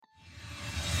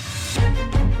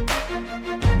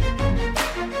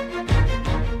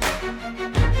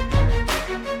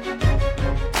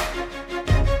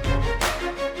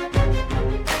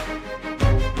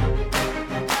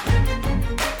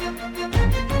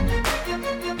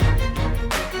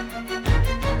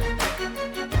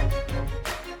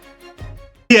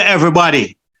Yeah,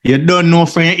 everybody. You don't know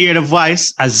from you hear the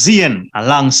voice, Azian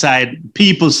alongside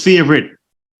people's favorite.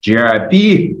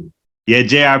 JRP. Yeah,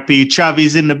 JRP.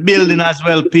 Travis in the building as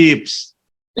well, peeps.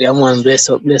 Yeah, man, bless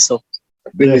up.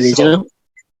 Privilege, you know?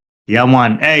 Yeah,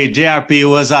 man. Hey, JRP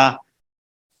was a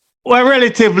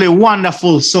relatively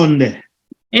wonderful Sunday.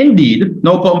 Indeed,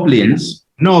 no complaints.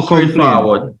 No complaints.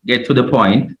 Straightforward. Get to the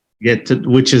point.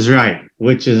 Which is right.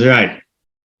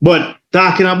 But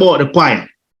talking about the point,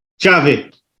 Travis,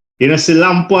 you know, see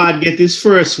Lampard get his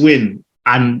first win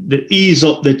and the ease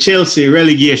up the Chelsea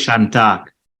relegation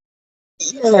talk.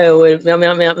 Yeah,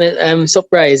 well, I'm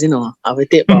surprised, you know. I will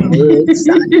take my words.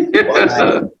 I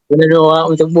don't know what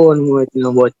with the Bournemouth, you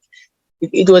know, but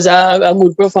it was a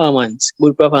good performance.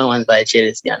 Good performance by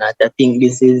Chelsea. And I think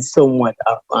this is somewhat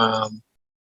of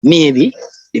maybe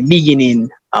the beginning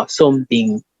of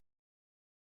something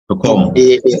To come.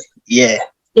 Yeah.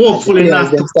 Hopefully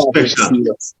not too special.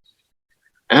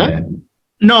 Huh? Yeah.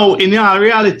 No, in all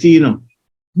reality, you know,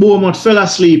 Bournemouth fell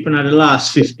asleep in the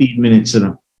last 15 minutes, you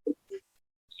know.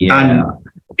 Yeah. And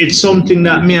it's something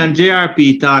that me and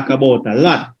JRP talk about a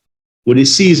lot. With the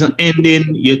season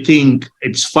ending, you think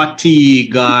it's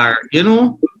fatigue or, you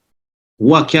know,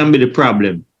 what can be the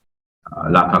problem?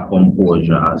 Lack of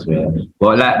composure as well.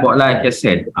 But like you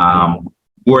said,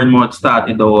 Bournemouth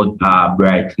started out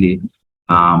brightly.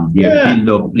 Their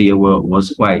build-up play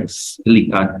was quite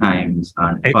slick at times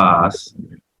and fast.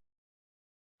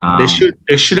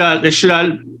 They should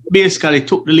have basically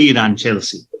took the lead on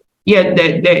Chelsea. Yeah,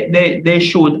 they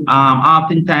should.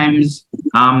 Oftentimes,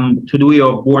 to the way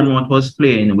of Bournemouth was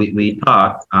playing, we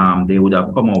thought they would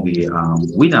have come away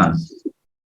winners.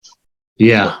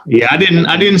 Yeah. I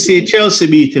didn't see Chelsea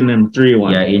beating them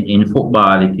 3-1. Yeah, in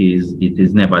football, it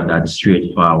is never that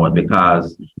straightforward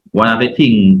because one of the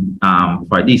things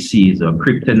for this season,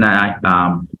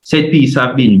 kryptonite, set piece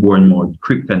have been Bournemouth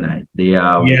kryptonite. They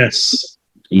have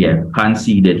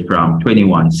conceded from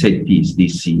 21 set piece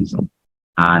this season.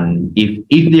 And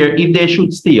if they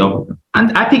should stay up,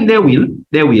 and I think they will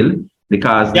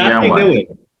because they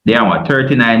are what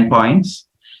 39 points.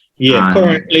 Yeah,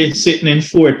 currently sitting in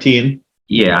 14.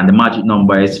 Yeah, and the magic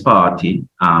number is 40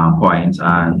 points,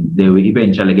 and they will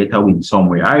eventually get a win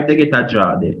somewhere. Or if they get a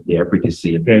draw, they are pretty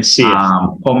safe. They're safe.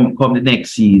 Come the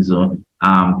next season,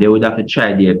 they would have to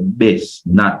try their best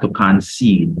not to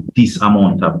concede this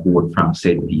amount of goal from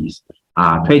set piece.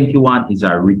 21 is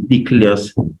a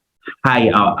ridiculous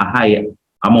high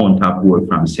amount of goal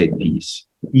from set piece.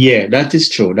 Yeah, that is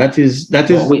true. That is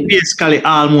basically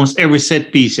almost every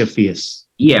set piece you face.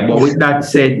 Yeah, but with that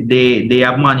said, they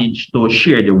have managed to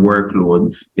share the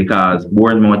workload because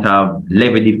Bournemouth have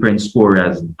 11 different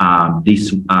scorers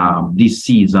this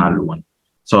season alone.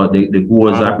 So the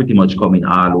goals are pretty much coming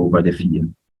all over the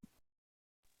field.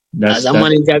 As a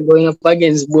manager going up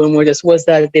against Bournemouth, just was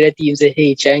that the team say,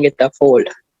 hey, try and get that foul.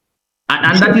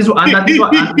 And that is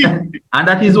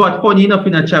what funny enough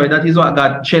in a chat, that is what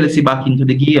got Chelsea back into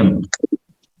the game.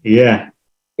 Yeah.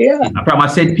 From a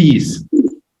set piece.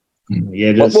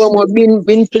 Yeah, but Bournemouth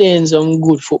been playing some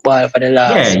good football for the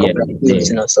last couple of years,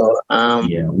 you know. So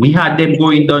we had them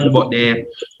going down, but they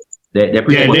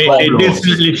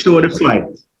definitely showed the fight.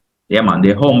 Yeah, man,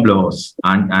 they humble us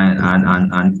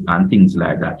and things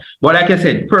like that. But like I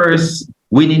said, first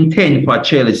winning 10 for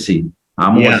Chelsea,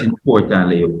 most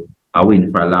importantly, a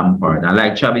win for Lampard. And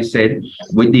like Chavi said,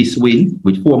 with this win,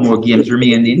 with 4 more games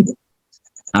remaining,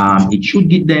 it should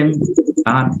give them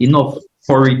enough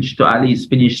courage to at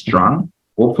least finish strong.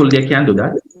 Hopefully they can do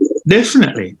that.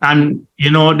 Definitely. And,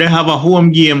 you know, they have a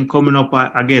home game coming up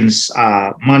against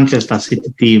Manchester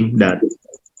City team that,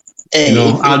 you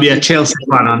know, I'll be a Chelsea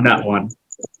fan on that one.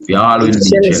 We always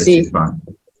be Chelsea fan.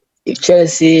 If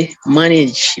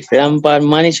Lampard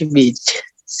manage to beat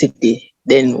City,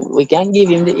 then we can give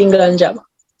him the England job.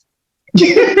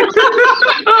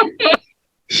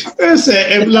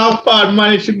 If Lampard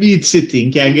manage to beat City,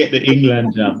 he can get the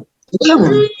England job.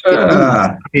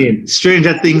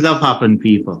 Stranger things have happened,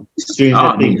 people.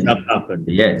 Stranger things have happened.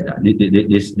 Yeah,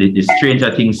 the Stranger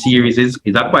Things series is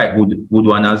a quite good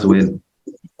one as well.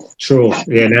 True.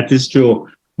 Yeah, that is true.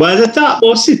 But as I talk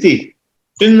about City,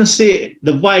 didn't say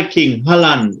the Viking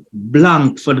Holland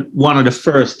blanked for one of the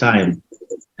first time.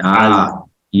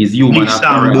 He's human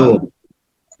after all.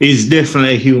 He's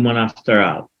definitely human after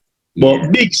all.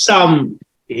 But Big Sam,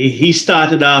 he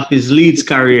started off his Leeds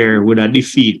career with a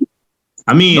defeat.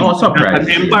 I mean, No surprise.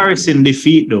 an embarrassing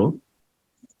defeat though.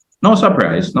 No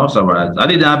surprise. I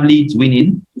didn't have Leeds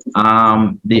winning.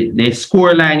 The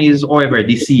score line is, however,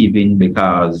 deceiving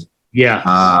because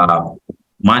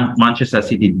Manchester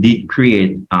City did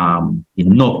create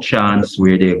enough chance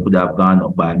where they could have gone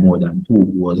up by more than 2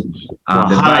 goals.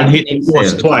 Haaland hit the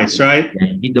post twice, right?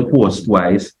 Hit the post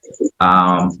twice.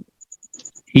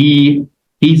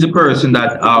 He's the person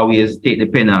that always take the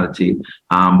penalty.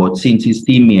 But since his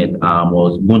teammate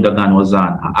Gundogan was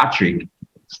on a hat-trick,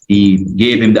 he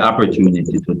gave him the opportunity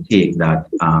to take that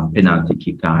penalty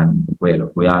kick. And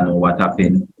well, we all know what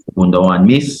happened. Gundogan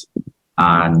missed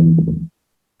and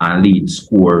Leeds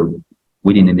score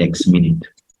within the next minute.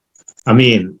 I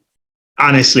mean,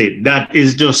 honestly, that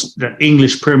is just the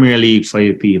English Premier League for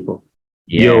you people.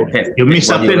 Yeah, you miss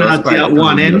a penalty at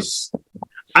one end,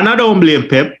 and I don't blame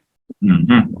Pep.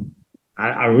 Mm-hmm.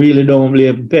 I really don't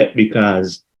blame Pep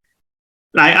because,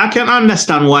 like, I can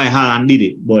understand why Haaland did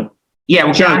it, but yeah,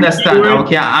 we can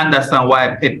understand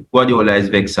why Pep Guardiola is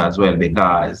vexed as well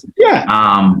because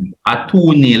at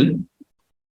 2-0,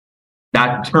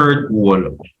 that third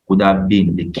goal would have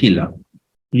been the killer.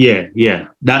 Yeah.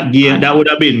 That would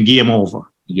have been game over.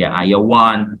 Yeah, and you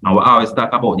want, and we always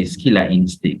talk about this killer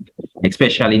instinct,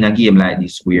 especially in a game like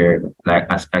this where, like,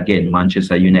 again,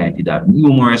 Manchester United have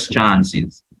numerous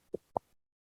chances.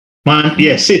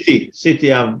 City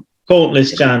have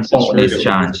countless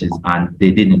chances. And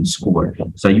they didn't score.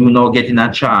 So getting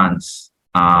a chance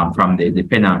from the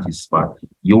penalty spot.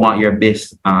 You want your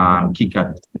best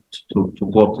kicker to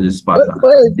go up to the spot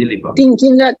and deliver.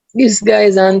 Thinking that this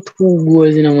guy's on 2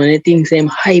 goals, when I think him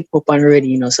hype up and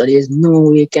ready, so there's no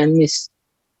way he can miss.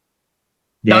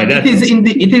 Yeah, it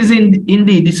is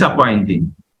indeed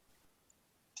disappointing.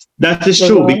 That is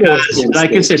true because,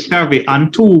 like I said, Harvey,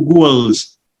 on 2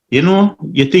 goals,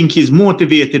 you think he's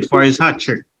motivated for his hat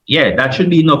trick. Yeah, that should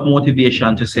be enough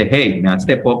motivation to say, hey, man,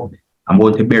 step up, I'm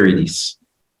going to bury this.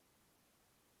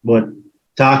 But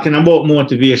talking about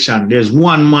motivation, there's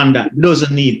one man that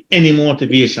doesn't need any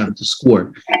motivation to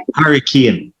score. Harry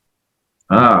Kane.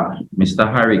 Mr.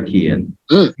 Harry Kane.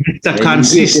 Mr.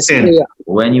 Consistent.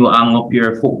 When you hang up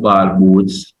your football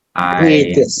boots,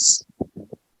 I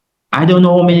don't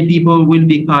know how many people will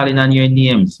be calling on your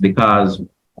names because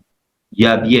you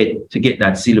have yet to get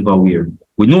that silverware.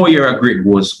 We know you're a great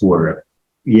goal scorer.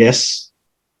 Yes.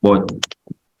 But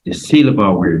the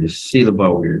silverware is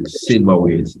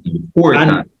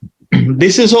important. And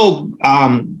this is how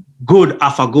good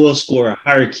of a goal scorer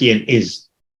Harry Kane is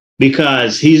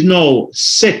because he's now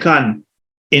second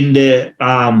in the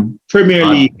Premier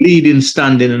League leading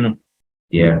standing.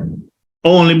 Yeah.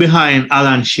 Only behind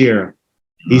Alan Shearer.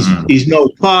 He's now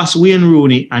past Wayne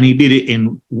Rooney and he did it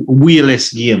in way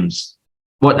less games.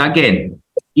 But again,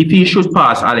 if he should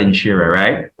pass Alan Shearer,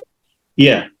 right?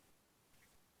 Yeah.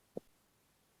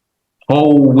 How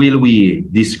will we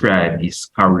describe his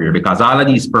career? Because all of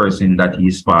these persons that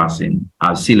he's passing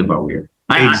have silverware.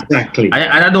 Exactly.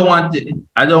 I don't want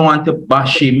to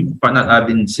bash him for not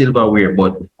having silverware,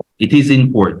 but it is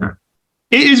important.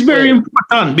 It is very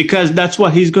important because that's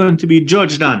what he's going to be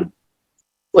judged on.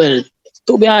 Well,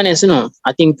 to be honest,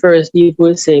 I think first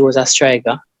people say he was a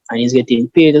striker and he's getting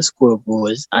paid to score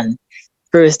goals. And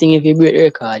first thing, if you break the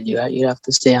record, you have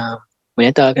to say, when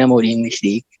you're talking about the English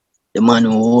League, the man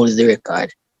who holds the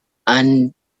record.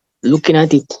 And looking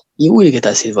at it, you will get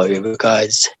a silverware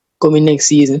because coming next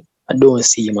season, I don't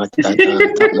see him at that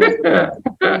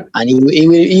top. And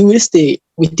he will stay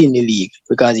within the league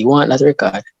because he wants that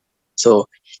record. So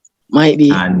might be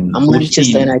a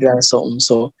Manchester United or something.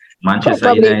 So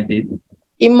Manchester United.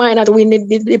 He might not win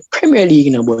the Premier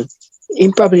League, but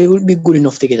he probably would be good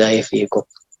enough to get a FA Cup.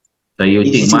 So you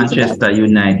think Manchester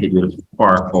United will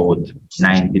fork out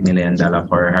 $90 million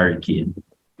for a Harry Kane?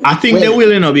 I think they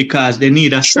will, because they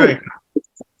need a striker.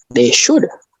 They should.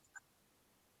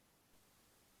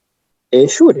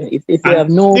 If they have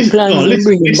no plans to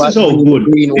bring him back.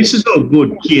 This is how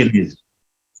good Kane is.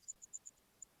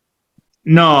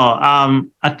 No,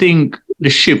 I think the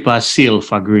ship has sailed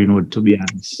for Greenwood, to be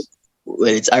honest. Well,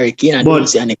 it's Harry Kane. I don't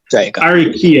see any striker.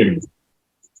 Harry Kane.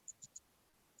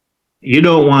 You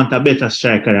don't want a better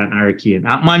striker than Harry Kane.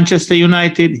 At Manchester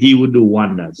United, he would do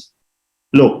wonders.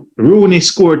 Look, Rooney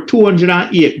scored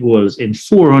 208 goals in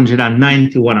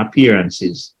 491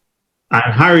 appearances.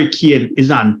 And Harry Kane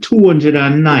is on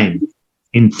 209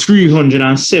 in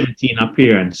 317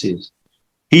 appearances.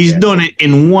 He's done it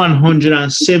in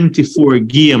 174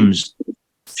 games,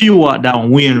 fewer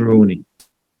than Wayne Rooney.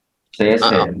 So you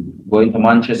said going to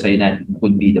Manchester United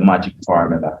could be the magic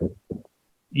formula.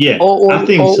 Yeah, Or I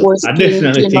think so. was I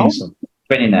definitely came think out? so.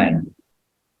 29.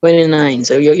 29.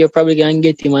 So you're probably gonna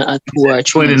get him at 2 or 3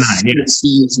 29, yeah.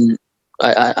 season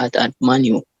at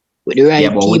Manu with the Yeah,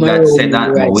 right but team with that around said him, the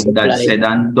and but right with that supply. said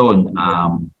and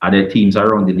done, other teams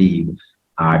around the league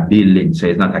are building. So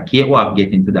it's not a cakewalk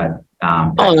getting to that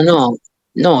Oh title.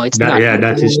 no, it's not. Yeah,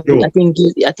 that is I true.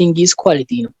 think he's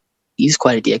quality. He's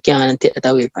quality. I can't take that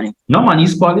away from him. No man,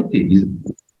 his quality.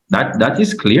 That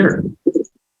is clear.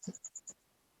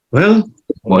 Well,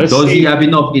 But let's does he see. have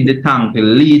enough in the tank to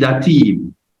lead a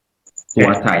team to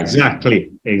a title?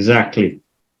 Exactly.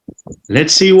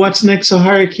 Let's see what's next for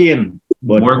Hurricane.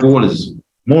 But More goals.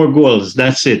 more goals,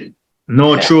 that's it.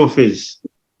 No trophies.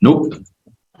 Nope.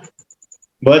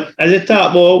 But as I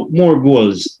talk about more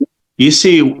goals, you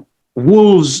see,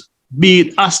 Wolves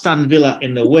beat Aston Villa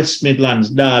in the West Midlands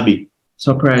derby.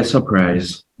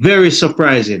 Surprise. Very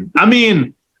surprising. I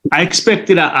mean, I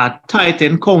expected a tight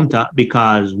encounter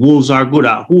because Wolves are good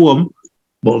at home,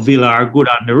 but Villa are good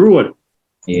on the road.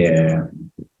 Yeah.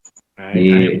 Right?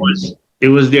 And it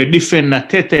was their defender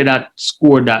Tete that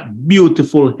scored that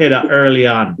beautiful header early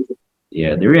on.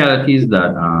 Yeah. The reality is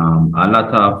that a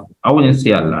lot of, I wouldn't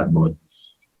say a lot, but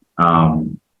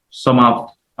some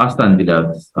of Aston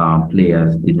Villa's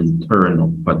players didn't turn up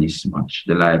for this match.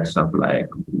 The likes of like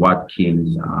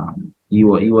Watkins, he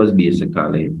was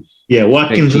basically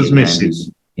Watkins was missing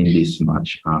in this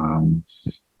match. And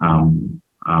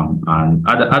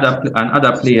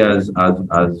other players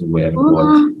as well.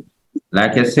 But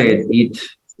like I said,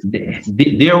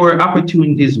 there were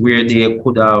opportunities where they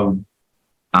could have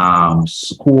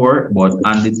score, but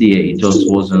on the day it just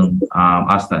wasn't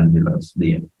Aston Villa's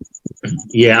day.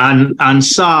 Yeah, and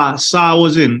Sa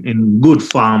was in good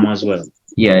form as well.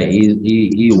 Yeah,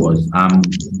 he was.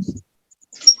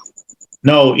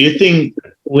 No, you think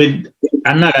with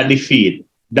another defeat,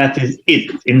 that is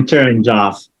it in terms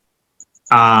of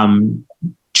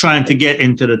trying to get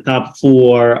into the top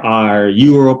 4 or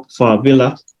Europe for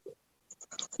Villa?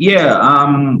 Yeah,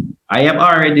 I have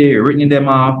already written them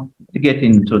off to get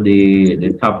into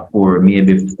the top 4,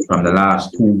 maybe from the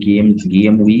last 2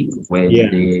 game week, where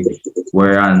they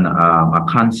were on a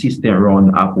consistent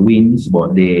run of wins,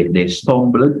 but they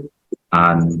stumbled,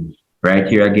 and right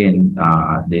here again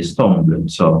they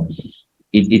stumbled. So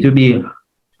it will be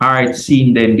hard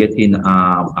seeing them getting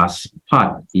a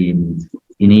spot in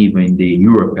even the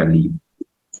Europa League.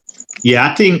 Yeah,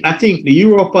 I think the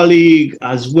Europa League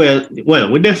as well.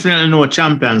 Well, we definitely know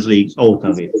Champions League's out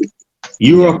of it.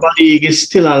 Europa League is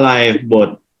still alive,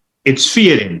 but it's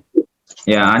fading.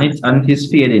 Yeah, and it's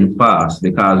fading fast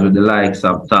because with the likes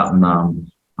of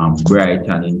Tottenham and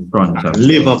Brighton in front of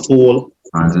Liverpool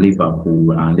are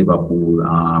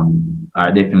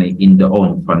definitely in the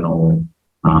hunt for now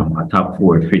a top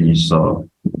 4 finish. So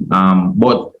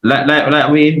but like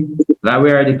we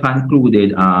already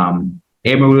concluded,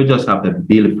 Emery will just have to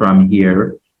build from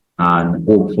here, and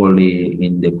hopefully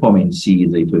in the coming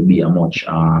season it will be a much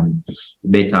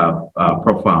better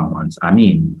performance. I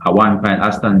mean, at one point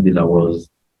Aston Villa was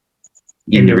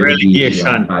in the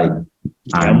relegation fight,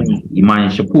 and he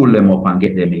managed to pull them up and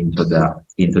get them into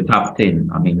top 10.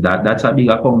 I mean, that's a big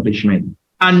accomplishment.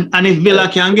 And if Villa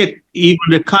can get even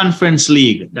the Conference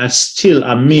League, that's still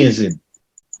amazing.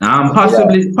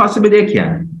 Possibly they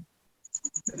can.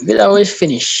 Villa will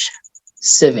finish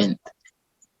 7th.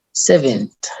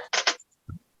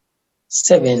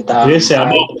 You say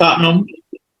about Tottenham?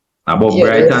 About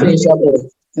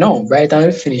Brighton? Brighton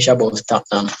will finish above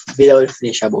Tottenham. Villa will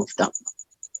finish above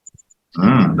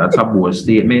Tottenham. That's a bold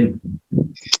statement.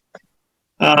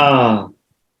 But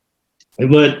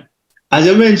as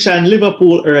I mentioned,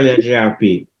 Liverpool earlier,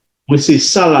 JRP, we see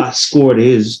Salah scored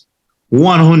his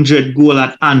 100 goal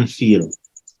at Anfield.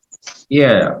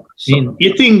 Yeah. So,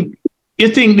 you think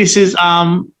this is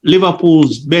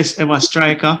Liverpool's best ever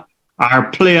striker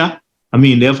or player? I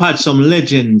mean, they've had some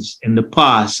legends in the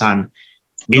past and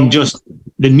in just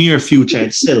the near future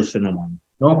itself, you know.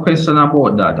 No question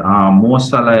about that. Mo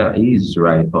Salah is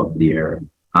right up there.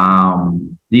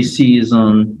 This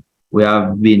season we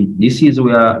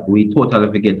totally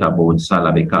forget about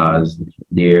Salah because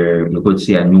you could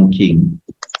say a new king.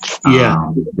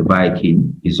 The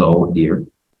Viking is out there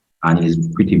and he's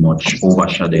pretty much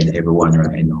overshadowing everyone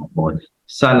right now. But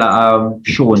Salah have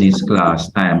shown his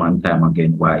class time and time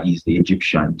again why he's the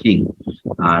Egyptian king.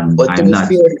 And but I'm not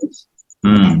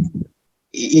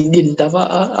he didn't have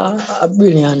a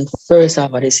brilliant first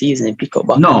half of the season. He picked up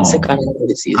back in the second half of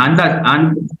the season.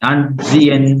 And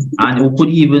Zian, and who could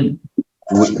even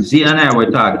Zian and I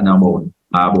were talking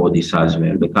about this as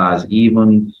well, because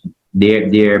even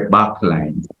their back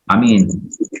line, I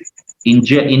mean,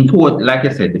 in total, like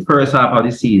I said, the first half of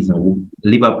the season,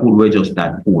 Liverpool were just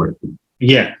that poor.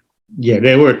 Yeah. Yeah,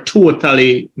 they were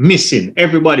totally missing.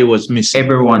 Everybody was missing.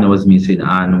 Everyone was missing,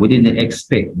 and we didn't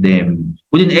expect them.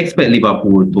 We didn't expect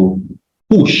Liverpool to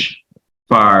push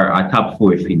for a top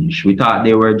 4 finish. We thought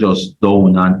they were just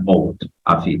down and out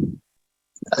of it.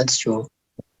 That's true.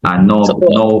 And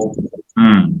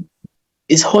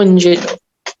Is 100?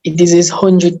 This is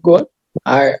 100 goal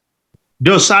or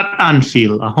Just at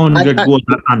Anfield, 100 goals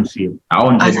at Anfield.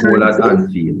 100 goal at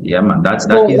Anfield. Yeah, man.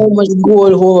 How much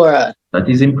goal overall? That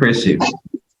is impressive.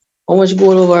 How much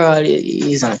goal overall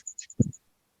is that?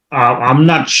 I'm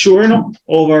not sure, no.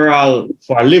 Overall,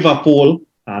 for Liverpool,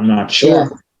 I'm not sure. Yeah.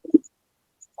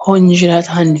 100 at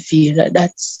Anfield.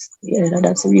 That's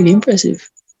really impressive.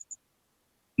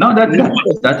 No,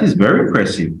 that is very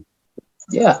impressive.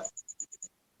 Yeah.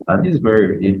 That is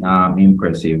very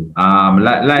impressive.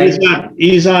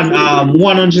 He's on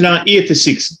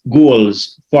 186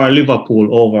 goals for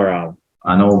Liverpool overall.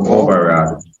 And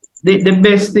overall. The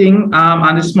best thing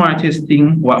and the smartest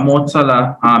thing what Mo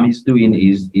Salah is doing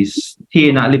is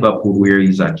staying at Liverpool where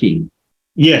he's a king.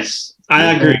 Yes,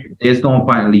 I agree. There's no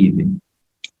point leaving.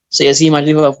 So you see him at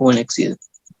Liverpool next season?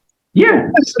 Yeah,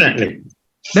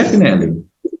 definitely.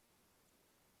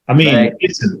 I mean,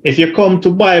 listen, if you come to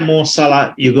buy Mo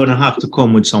Salah, you're gonna have to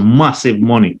come with some massive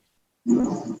money,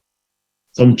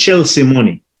 some Chelsea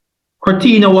money.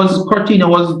 Coutinho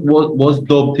was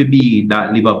dubbed to be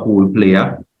that Liverpool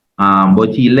player, but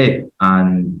he left,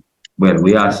 and well,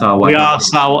 we all saw what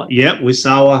we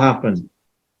saw what happened.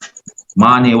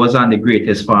 Mane was on the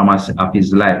greatest form of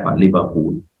his life at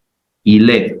Liverpool. He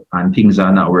left, and things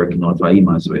are not working out for him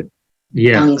as well.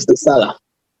 Yeah, thanks to Salah.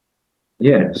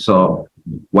 Yeah, so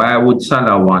why would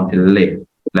Salah want to leave?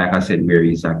 Like I said, where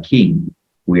he's a king.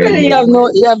 You have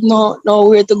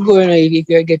nowhere to go now if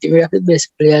you're getting rid of the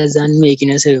best players and making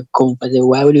yourself comfortable.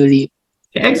 Why would you leave?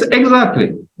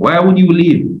 Exactly. Why would you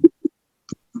leave?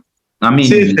 I mean,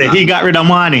 he got rid of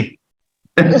money.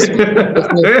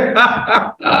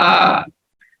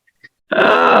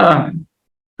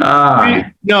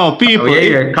 No,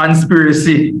 people.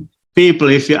 Conspiracy. People,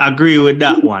 if you agree with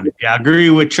that one, if you agree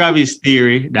with Travis'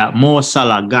 theory that Mo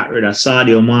Salah got rid of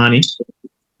Sadio Mane,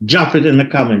 drop it in the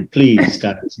comment, please,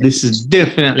 guys. This is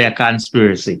definitely a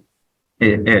conspiracy.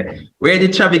 Where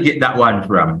did Travis get that one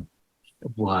from?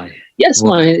 Why? Yes,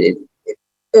 man. It's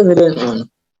evident, man.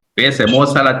 Yes, Mo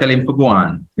Salah tell him to go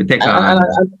on. To take a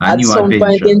new some adventure.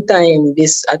 Point in time,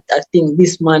 I think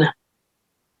this man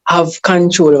have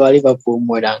control over Liverpool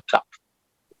more than Klopp.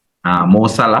 Mo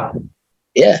Salah?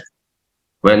 Yeah.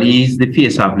 Well, he's the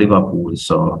face of Liverpool,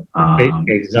 so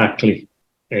exactly.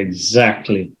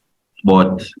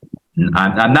 But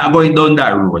I'm not going down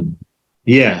that road.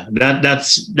 Yeah,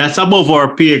 that's above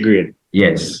our pay grade.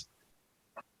 Yes.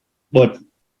 But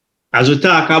as we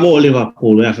talk about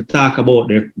Liverpool, we have to talk about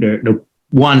the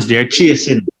ones they're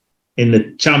chasing in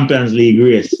the Champions League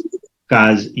race.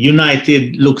 Because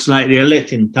United looks like they're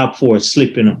letting top 4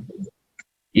 slip,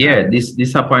 Yeah, this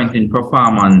disappointing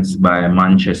performance by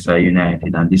Manchester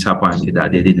United, and disappointed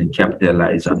that they didn't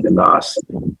capitalize on the loss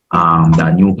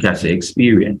that Newcastle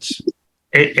experienced.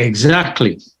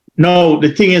 Exactly. No,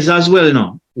 the thing is as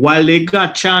well, while they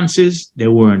got chances, they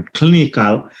weren't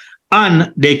clinical,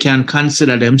 and they can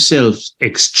consider themselves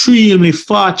extremely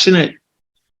fortunate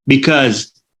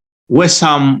because West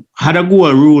Ham had a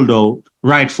goal ruled out,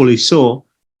 rightfully so,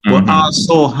 but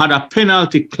also had a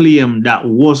penalty claim that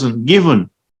wasn't given.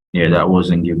 Yeah, that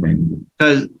wasn't given.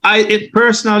 Because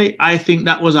I think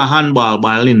that was a handball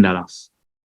by Lindelof.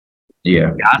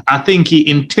 Yeah. I think he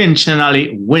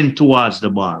intentionally went towards the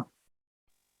ball.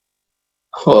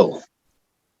 Oh.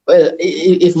 Well,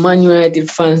 if Man United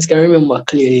fans can remember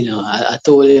clearly I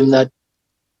told him that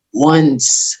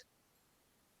once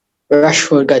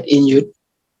Rashford got injured,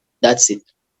 that's it.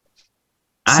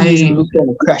 Season looked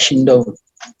like crashing down.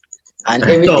 And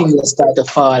everything will start to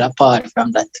fall apart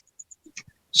from that.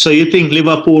 So you think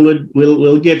Liverpool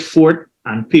will get fourth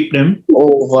and pick them?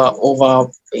 Fourth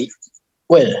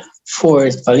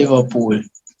for Liverpool.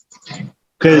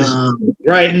 Because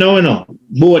right now,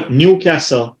 both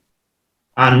Newcastle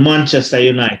and Manchester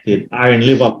United are in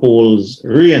Liverpool's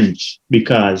range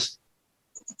because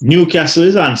Newcastle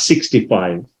is on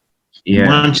 65. Yeah.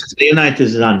 Manchester United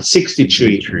is on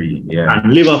 63. Yeah.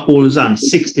 And Liverpool is on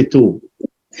 62.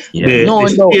 Yeah.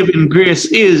 The saving grace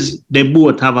is they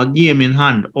both have a game in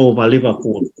hand over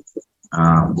Liverpool.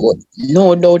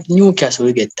 No doubt Newcastle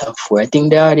will get top 4. I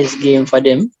think the hardest game for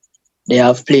them. They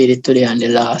have played it today and the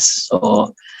last.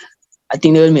 So I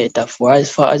think they will make top 4.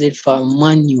 As far as it for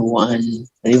Man U and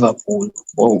Liverpool.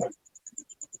 Whoa.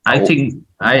 I think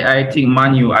I think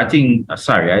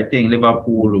I think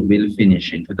Liverpool will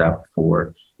finish into that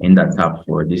top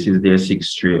four. This is their 6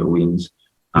 straight wins.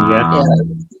 Yeah.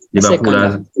 Liverpool Second.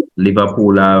 has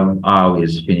Liverpool have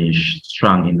always finished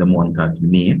strong in the month of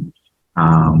May.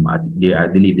 I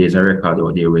believe there's a record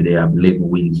out there where they have 11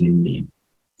 wins in May.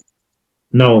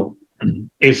 No,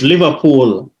 if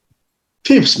Liverpool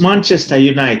pips Manchester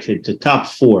United to top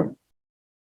four,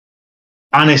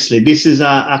 honestly, this is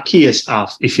a case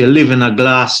of if you live in a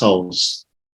glass house,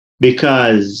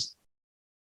 because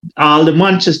all the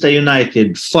Manchester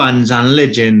United fans and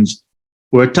legends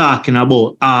were talking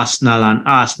about Arsenal and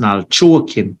Arsenal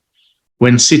choking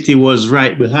when City was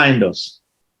right behind us.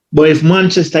 But if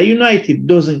Manchester United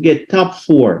doesn't get top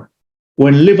four,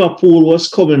 when Liverpool was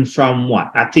coming from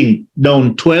what? I think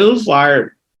down 12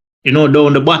 or,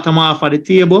 down the bottom half of the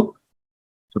table.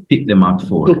 To pick them at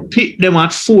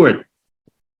fourth.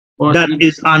 That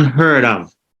is unheard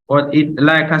of. But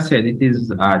like I said, it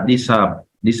is a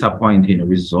disappointing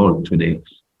result today.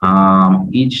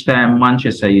 Each time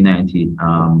Manchester United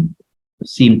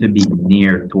seem to be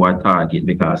near to a target,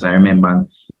 because I remember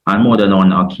on more than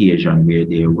one occasion where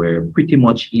they were pretty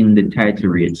much in the title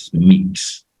race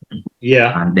mix.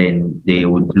 Yeah. And then they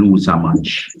would lose a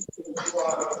match.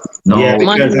 No, yeah,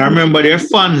 because I remember their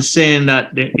fans saying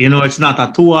that, it's not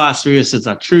a 2-horse race, it's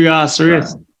a 3-horse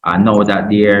race. I know that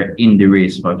they're in the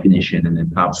race for finishing in the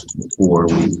top four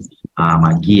with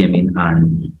a game in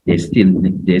hand. They still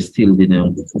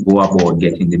didn't go about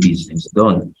getting the business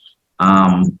done.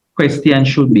 Question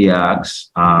should be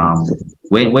asked,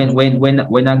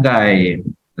 when a guy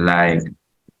like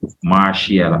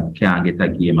Martial can't get a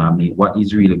game, I mean, what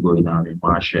is really going on with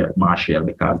Martial?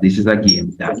 Because this is a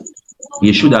game that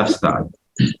he should have started.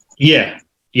 Yeah,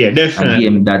 definitely. A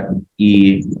game that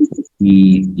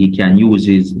he can use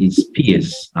his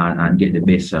pace and get the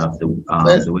best of the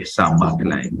West Ham back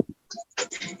line.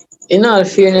 In all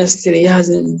fairness, he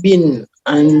hasn't been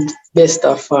and best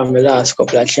of form the last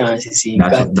couple of chances he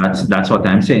got. That's what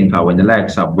I'm saying. Because when the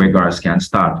likes of Weghorst can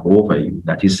start over you,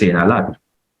 that is saying a lot.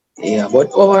 Yeah,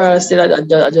 but overall, still,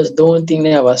 I just don't think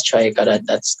they have a striker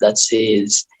that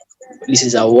says this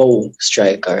is a wow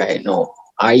striker right now,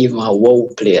 or even a wow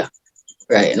player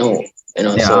right now.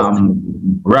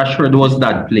 Rashford was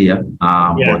that player,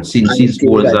 but since his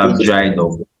goals have dried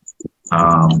up,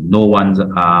 no one's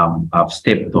have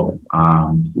stepped up.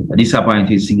 A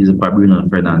disappointing season for Bruno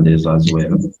Fernandes as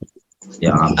well.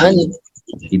 Yeah, and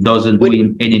it doesn't do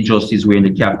him any justice wearing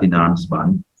the captain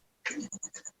armband.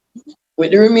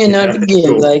 With the remainder of the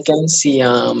games, I can see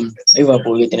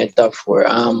Liverpool getting the top four.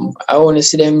 I want to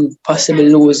see them possibly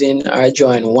losing or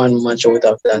drawing one match out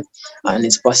of that, and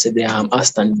it's possibly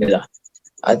Aston Villa.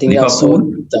 I think that's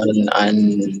Southampton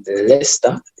and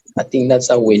Leicester. I think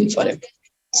that's a win for them.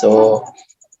 So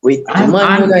with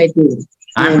Man United,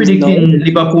 I'm predicting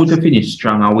Liverpool to finish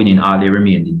strong and winning all the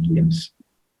remaining games.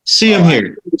 Same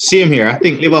here. I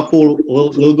think Liverpool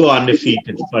will go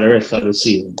undefeated for the rest of the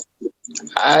season.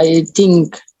 I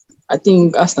think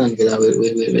Aston Villa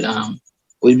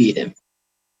will beat them.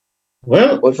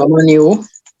 Well, but for Man U,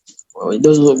 it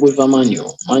doesn't look good for Man U.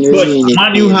 Man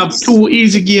U have 2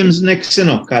 easy games next,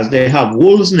 because they have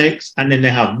Wolves next and then they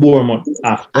have Bournemouth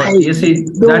after. You see,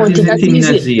 that is the thing,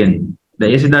 Nazian.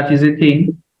 You see, that is the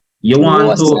thing. You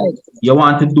want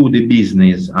to do the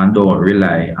business and don't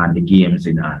rely on the games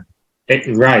in hand.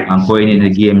 Right. And going in the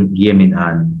game in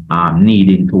hand,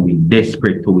 needing to win,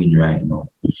 desperate to win right now.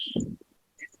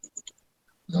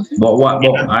 But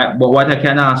what I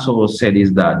can also say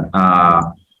is that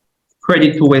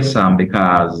credit to West Ham,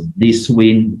 because this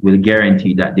win will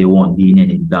guarantee that they won't be in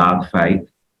any dog fight.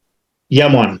 Yeah,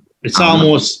 man. It's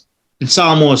almost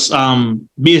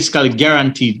basically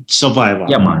guaranteed survival.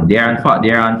 Yeah, man. They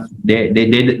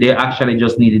actually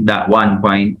just needed that 1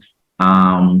 point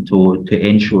to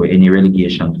ensure any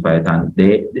relegation fight, and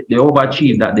they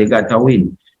overachieved that. They got a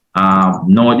win.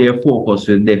 Now their focus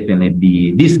will definitely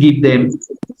be this. Give them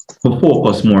to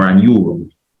focus more on Europe.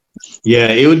 Yeah,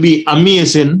 it would be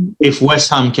amazing if West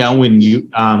Ham can win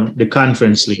the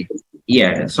Conference League.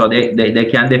 Yeah, so they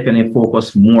can definitely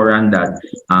focus more on that,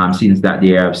 since that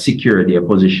they have secured their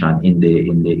position in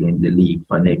the league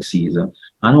for next season,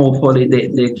 and hopefully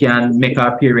they can make an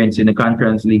appearance in the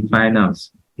Conference League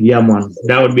finals. Yeah, man,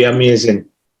 that would be amazing.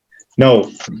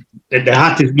 No, the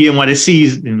hottest game of the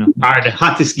season, or the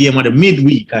hottest game of the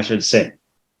midweek, I should say.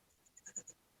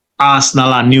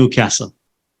 Arsenal and Newcastle.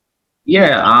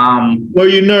 Yeah. Were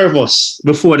you nervous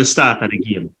before the start of the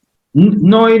game?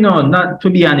 No, not to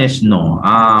be honest, no.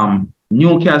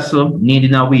 Newcastle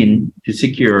needing a win to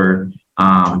secure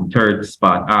third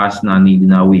spot. Arsenal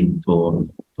needing a win to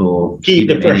to Keep give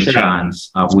the them any pressure up.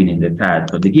 chance of winning the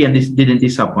title. The game didn't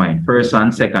disappoint. First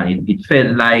and second, it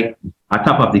felt like a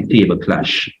top of the table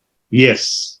clash.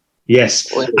 Yes.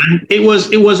 Well, And it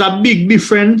was a big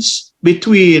difference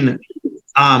between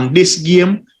this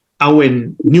game and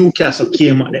when Newcastle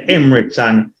came at the Emirates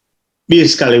and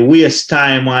basically waste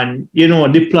time and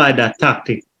deploy that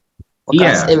tactic.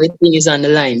 because Yeah. everything is on the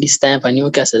line this time for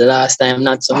Newcastle. The last time,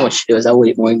 not so much. There was a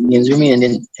way more games remaining, and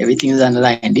then everything is on the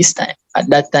line this time. At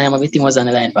that time, everything was on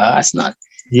the line for Arsenal.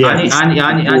 Yeah. And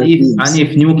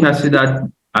if Newcastle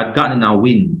had gotten a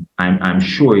win, I'm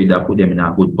sure that put them in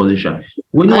a good position.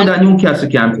 We know that Newcastle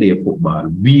can play football.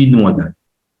 We know that.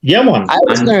 Yeah, man. I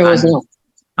was nervous, no.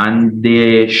 And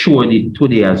they showed it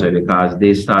today as well because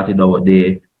they started out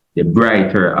the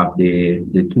brighter of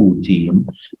the two team.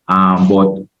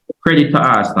 But credit to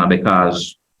Arsenal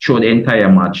because through the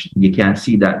entire match, you can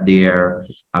see that they're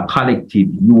a collective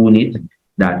unit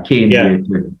that came there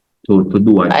to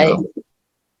do a job.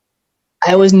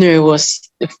 I was nervous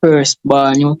the first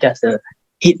ball Newcastle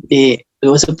hit it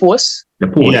was a post. The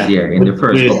post, in the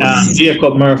first with,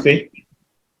 Jacob Murphy.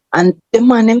 And the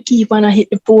man them keep on hit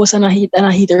the post and I hit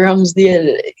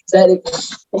Ramsdale.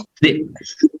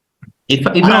 If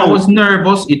I was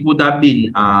nervous, it would have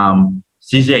been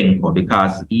Zizenko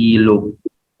because he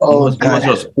was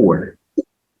just poor.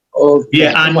 Oh,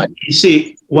 yeah, and you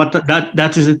see what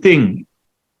that is the thing.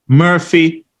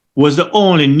 Murphy was the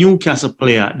only Newcastle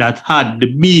player that had the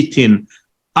beating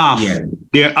of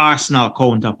their Arsenal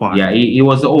counterpart. Yeah, he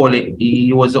was the only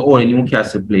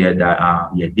Newcastle player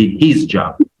that did his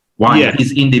job.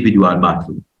 His individual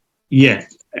battle. Yeah.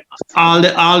 All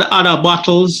the other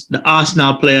battles, the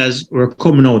Arsenal players were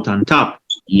coming out on top.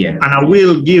 Yeah. And I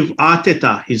will give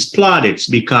Arteta his plaudits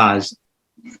because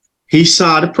he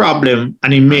saw the problem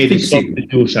and he made the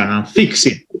substitution and fix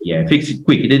it. Yeah, fix it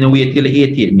quick. He didn't wait till the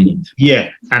 88th minute. Yeah,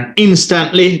 and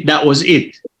instantly that was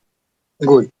it.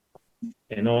 Good.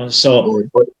 So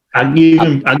I give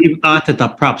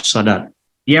Arteta props for that.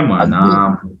 Yeah,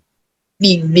 man.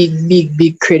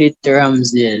 Big credit to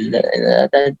Ramsdale.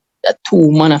 That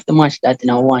 2 man of the match that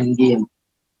in a one game.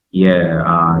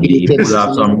 Yeah, he could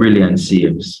have some brilliant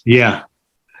saves. Yeah.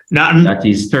 That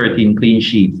is 13 clean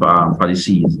sheet for the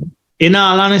season. In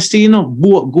all honesty,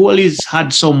 both goalies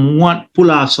had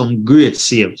pull off some great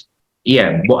saves.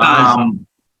 Yeah, but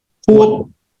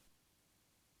Pope,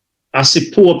 I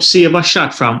see Pope save a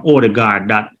shot from Odegaard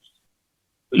that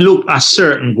looked a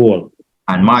certain goal.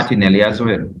 And Martinelli as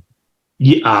well.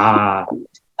 Yeah. I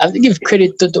have to give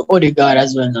credit to the Odegaard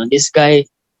as well now. This guy,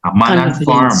 a man at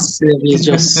farm. Is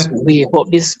just way up.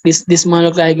 This man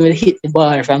look like he will hit the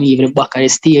ball from even the back of the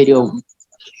stadium.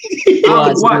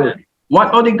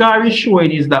 What Odegaard is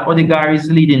showing is that Odegaard is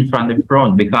leading from the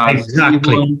front because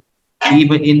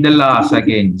even in the loss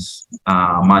against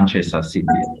Manchester City,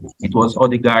 it was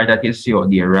Odegaard that you see out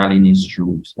there rallying his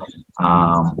troops,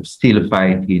 still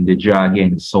fighting the draw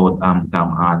against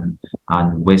Southampton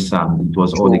and West Ham. It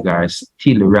was Odegaard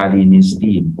still rallying his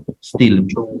team, still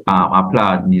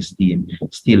applauding his team,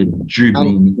 still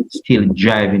dribbling, still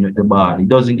driving with the ball. He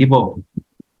doesn't give up.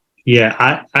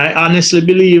 Yeah, I honestly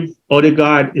believe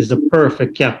Odegaard is the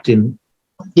perfect captain.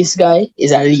 This guy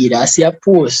is a leader. I see a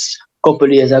post a couple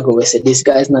of years ago where said this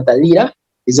guy is not a leader,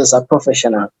 he's just a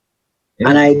professional. Yeah.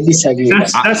 And I disagree.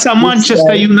 That's a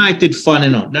Manchester United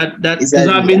fan, because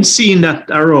I've been seeing that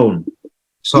around.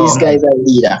 So this guy is a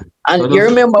leader. And you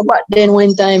remember back then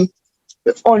one time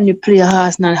the only player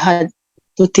Arsenal had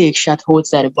to take shot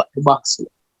outside the box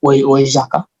was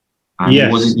Xhaka. And he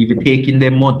wasn't even taking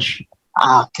them much.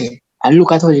 Okay. And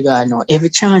look at Odegaard now. Every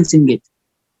chance he get,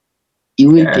 he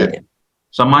will get.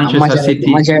 So Manchester City,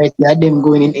 majority of them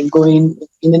going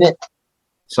in the net.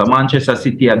 So Manchester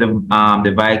City are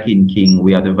the Viking King.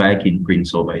 We are the Viking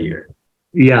Prince over here.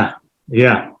 Yeah.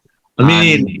 I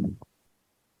mean,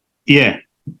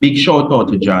 Big shout out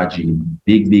to Georgie.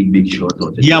 Big shout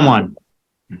out. Man.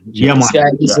 This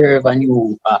guy deserve a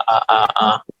new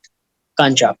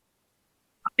contract.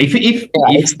 If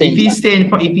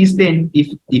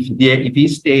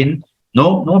he's staying,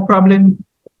 no problem.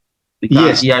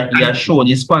 Because he has shown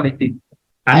his quality.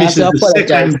 And this is the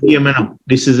second game,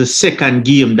 This is the second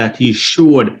game that he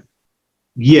showed.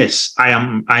 Yes, I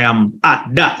am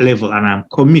at that level and I'm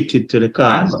committed to the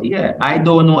cause. I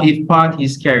don't know if Partey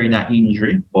is carrying an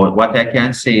injury, but what I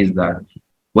can say is that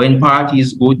when Partey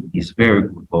is good, he's very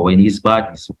good. But when he's bad,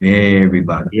 he's very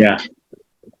bad. Yeah.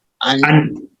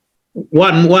 And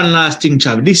one last thing,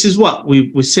 Chav. This is what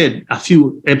we said a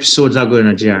few episodes ago in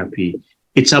a JRP.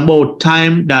 It's about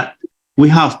time that we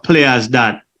have players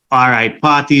that, all right,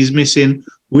 Partey is missing.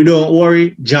 We don't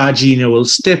worry. Jorginho will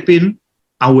step in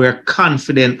and we're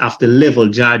confident of the level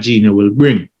Jorginho will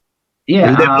bring. The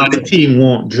level of the team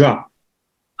won't drop.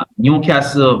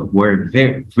 Newcastle were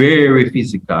very, very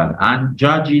physical, and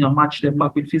Jorginho matched them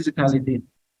back with physicality.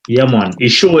 Yeah, man. He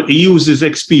used his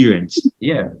experience.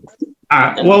 Yeah.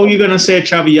 What were you gonna say,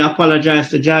 Chavi? You apologize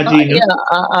to Jorginho?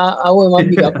 I want a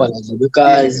big apology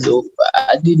because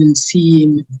I didn't see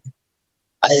him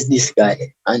as this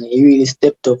guy, and he really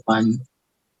stepped up and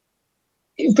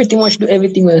he pretty much do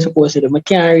everything we're supposed to do. I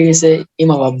can't really say him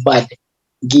have a bad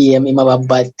game, him have a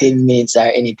bad 10 minutes or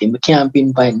anything. We can't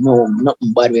pinpoint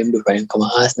nothing bad when him do for him come to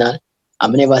Arsenal. I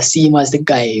never see him as the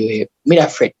guy me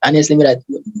that fret. Honestly, me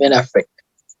that fret.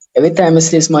 Every time I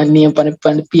see this man name on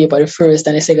the paper the first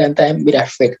and the second time, me that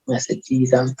fret. I said,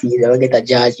 please and please, I will get a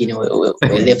judge, we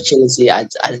left Chelsea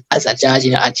as a judge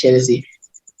at Chelsea.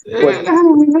 But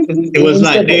it was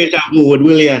like deja vu with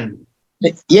Willian.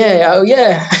 Yeah.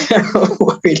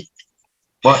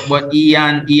 But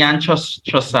Ian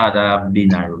Trossard have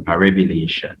been a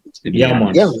revelation. Yeah,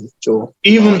 man. Yeah, true.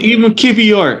 Even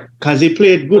Kivior, because he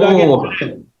played good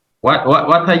again.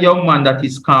 What a young man that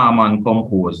is calm and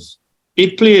composed.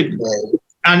 He played,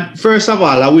 and first of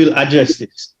all, I will address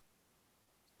this.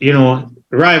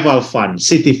 Rival fans,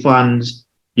 City fans,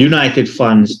 United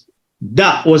fans,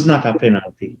 that was not a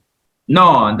penalty.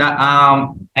 No, that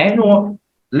I know.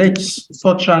 Let's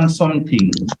touch on something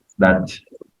that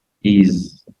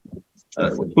is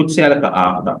could say like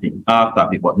half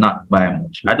topic, but not by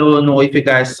much. I don't know if you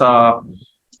guys saw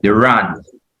the rant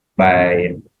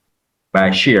by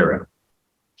Shearer.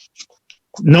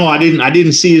 No, I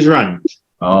didn't see his run.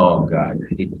 Oh God,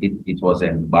 it was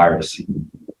embarrassing.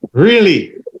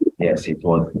 Really? Yes, it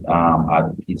was.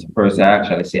 It's the first I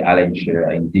actually see Alan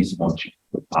Shearer in this much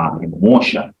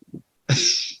emotion.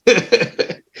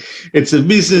 It's a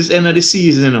business end of the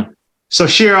season. So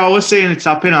Shearer was saying it's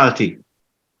a penalty.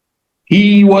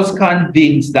 He was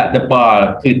convinced that the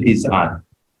ball hit his hand.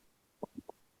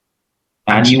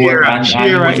 And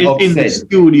Shearer is in the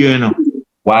studio,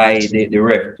 why the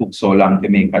ref took so long to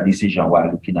make a decision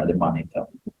while looking at the monitor.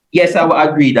 Yes, I would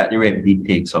agree that the ref did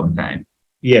take some time.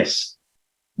 Yes.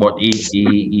 But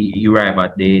he arrived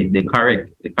at the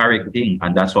correct thing,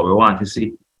 and that's what we want to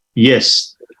see.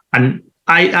 Yes. And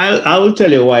I will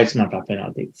tell you why it's not a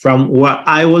penalty. From what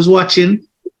I was watching,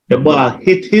 the ball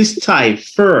hit his thigh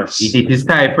first. It hit his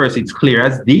thigh first, it's clear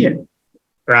as day.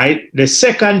 Right? The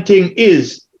second thing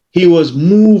is he was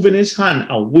moving his hand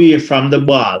away from the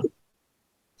ball,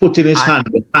 putting his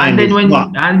hand behind his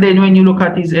back. And then when you look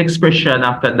at his expression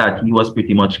after that, he was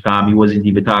pretty much calm. He wasn't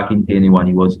even talking to anyone.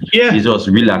 He just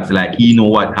relaxed, like he know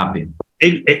what happened.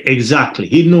 Exactly.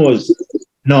 He knows.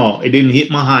 No, it didn't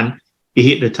hit my hand. It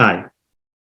hit the thigh.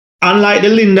 Unlike the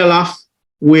Lindelof,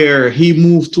 where he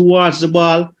moved towards the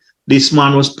ball, this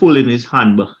man was pulling his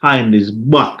hand behind his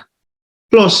back.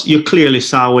 Plus, you clearly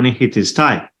saw when he hit his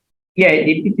thigh. Yeah,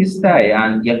 it hit his thigh,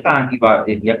 and you can't give up.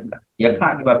 You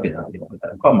can't give up penalty.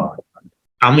 Come on.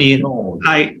 I mean,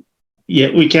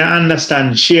 we can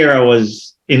understand Shearer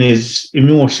was in his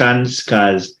emotions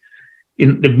because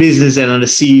in the business end of the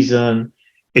season,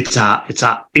 it's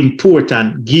a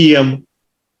important game.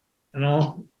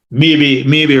 Maybe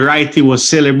Wrighty was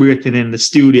celebrating in the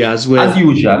studio as well.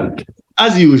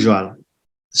 As usual.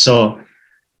 So,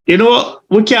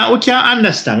 we can't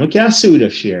understand. We can't sue the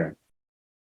Shearer.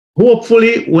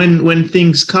 Hopefully, when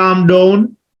things calm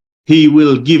down, he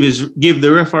will give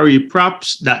the referee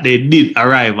props that they did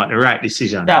arrive at the right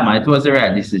decision. Yeah, man, it was the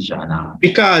right decision.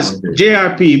 Because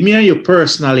JRP, me and you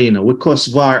personally, we cuss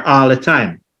VAR all the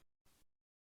time.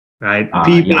 Right?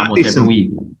 People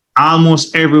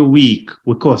almost every week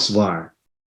we cuss VAR.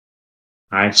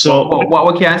 Right? So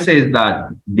what we can say is that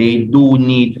they do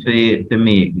need to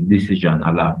make the decision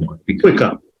a lot more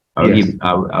quicker. I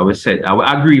will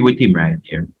agree with him right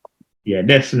here. Yeah,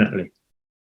 definitely.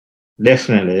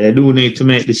 Definitely. They do need to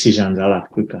make decisions a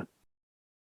lot quicker.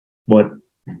 But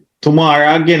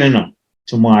tomorrow again,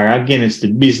 it's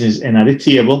the business end of the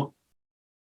table.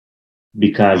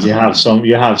 Because you have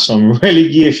some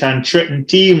relegation threatened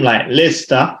team like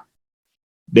Leicester.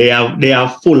 They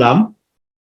have Fulham.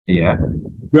 Yeah.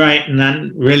 Brighton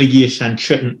and relegation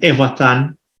threatened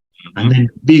Everton. And then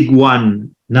big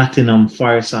one, Nottingham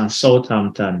Forest and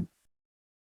Southampton.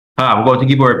 We're going to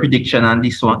give our prediction on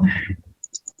this one.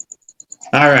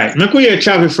 All right. Look at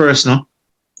Chavi first now.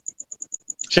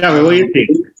 Chavi, what do you think?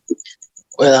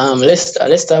 Well,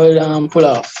 Leicester will pull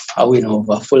off a win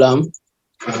over Fulham.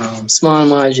 Small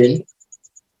margin.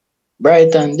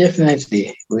 Brighton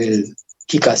definitely will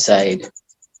kick aside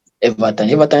Everton.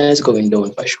 Everton is going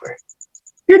down for sure.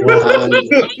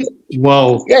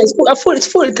 Wow. Yeah, it's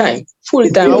full time. Full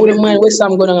time. I wouldn't mind West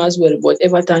Ham going on as well, but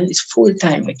Everton is full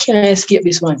time. I can't escape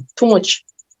this one. Too much.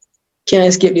 Can't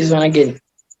escape this one again.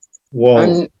 Wow.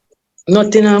 And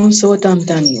Nottingham,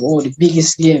 Southampton, the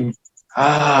biggest game.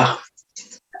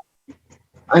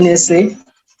 Honestly,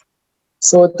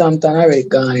 Southampton already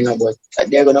gone, but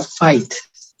they're gonna fight.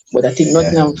 But I think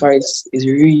Nottingham Forest is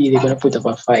really gonna put up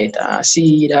a fight.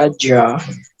 See that draw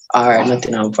or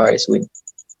Nottingham Forest win.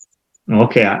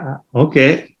 Okay.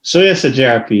 Okay. So yes, a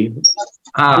JRP.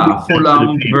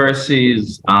 Fulham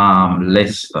versus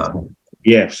Leicester.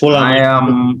 Yeah, Fulham. I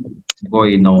am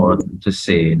going out to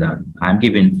say that I'm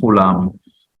giving Fulham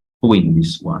to win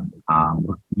this one.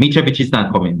 Mitrovic is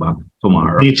not coming back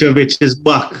tomorrow. Mitrovic is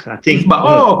back. I think. He's back.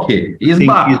 Oh, okay. He's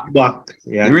back. He's back.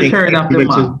 Yeah, the return of the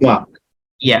Mitrovic man. is back.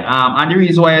 Yeah. And the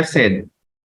reason why I said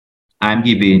I'm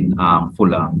giving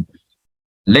Fulham,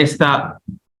 Leicester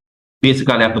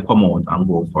basically have to come out and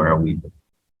go for a win.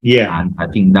 Yeah. And I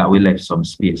think that will left some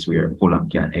space where Fulham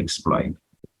can exploit.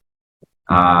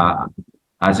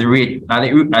 As it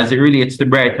relates to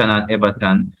Brighton and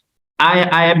Everton,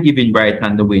 I am giving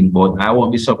Brighton the win, but I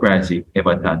won't be surprised if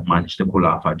Everton manage to pull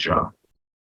off a draw.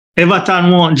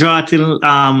 Everton won't draw till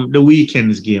the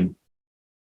weekend's game.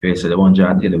 Okay, so they won't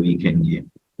draw till the weekend game.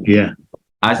 Yeah.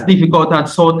 As difficult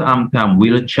as Southampton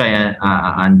will try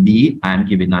and be, I'm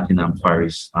giving Nottingham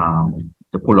Forest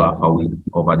to pull off a win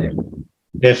over them.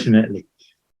 Definitely.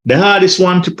 The hardest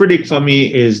one to predict for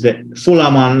me is the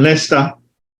Fulham and Leicester.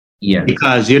 Yeah.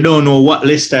 Because you don't know what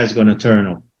Leicester is going to turn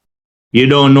up. You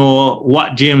don't know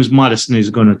what James Maddison is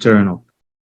going to turn up.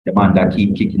 The man that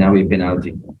keep kicking away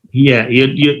penalty. Yeah,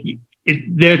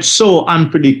 they're so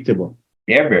unpredictable.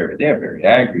 They're very.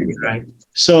 I agree with that. Right.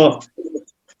 So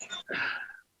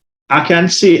I can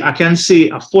see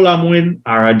a Fulham win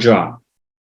or a draw.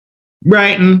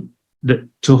 Brighton,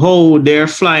 to how they're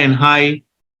flying high,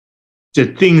 the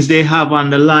things they have on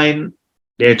the line,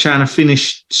 they're trying to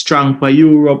finish strong for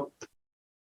Europe.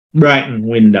 Brighton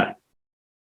win that.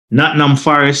 Nottingham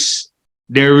Forest,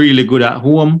 they're really good at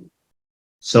home.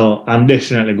 So I'm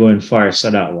definitely going Forest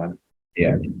for that one.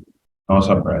 Yeah. No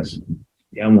surprise.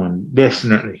 Yeah, man.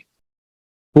 Definitely.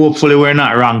 Hopefully we're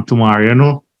not wrong tomorrow, you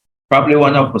know? Probably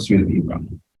one of us will be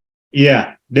wrong.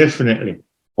 Yeah, definitely.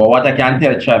 But what I can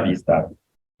tell Chavi is that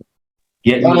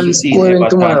get used to seeing Everton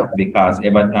tomorrow, because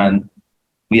Everton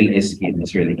will escape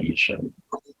this relegation.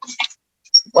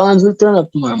 Barnes will turn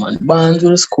up tomorrow, man. Barnes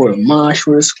will score. Marsh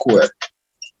will score.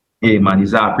 Hey, man,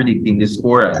 he's predicting the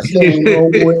score. I don't know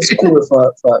who will score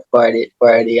for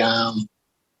the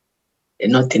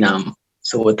Nottingham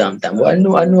Southampton. But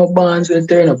I know Barnes will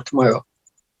turn up tomorrow.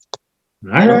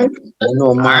 All right. I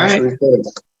know Marsh will turn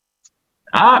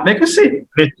up. Make us see.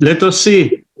 Let us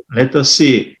see. Let us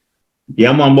see.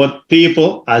 Yeah, man, but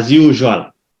people, as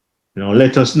usual,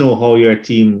 let us know how your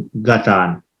team got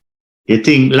on. You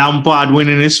think Lampard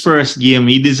winning his first game,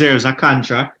 he deserves a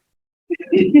contract?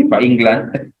 For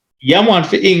England. Yeah, man,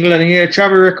 for England here.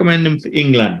 Travel recommend him for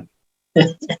England.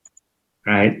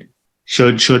 Right?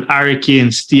 Should Harry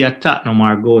Kane stay at Tottenham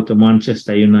or go to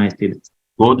Manchester United?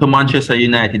 Go to Manchester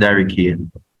United, Harry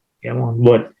Kane. Yeah, man,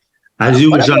 but as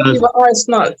usual.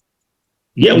 Arsenal.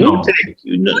 Yeah, no.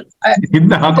 He's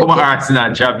not come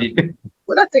Arsenal, Chavi.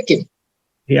 Would I take him?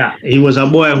 Yeah, he was a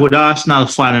boyhood Arsenal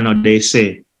fan, they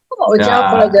say. Oh, you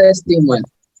apologize to him, man.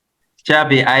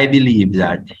 Chavi, I believe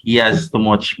that he has too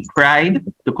much pride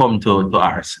to come to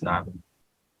Arsenal.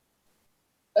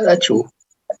 That's true.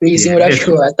 Reason with that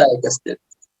show, I thought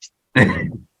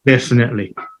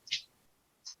Definitely.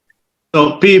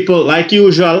 So people, like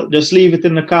usual, just leave it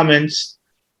in the comments.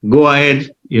 Go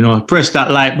ahead, press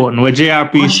that like button where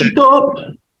JRP said.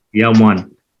 Yeah, man.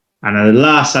 And at the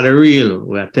last of the reel,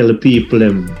 we tell the people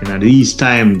them, these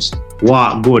times,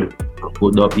 walk good.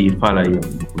 Good up, he follow you.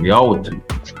 We out.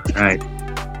 Right.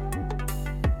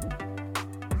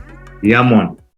 Yeah, man.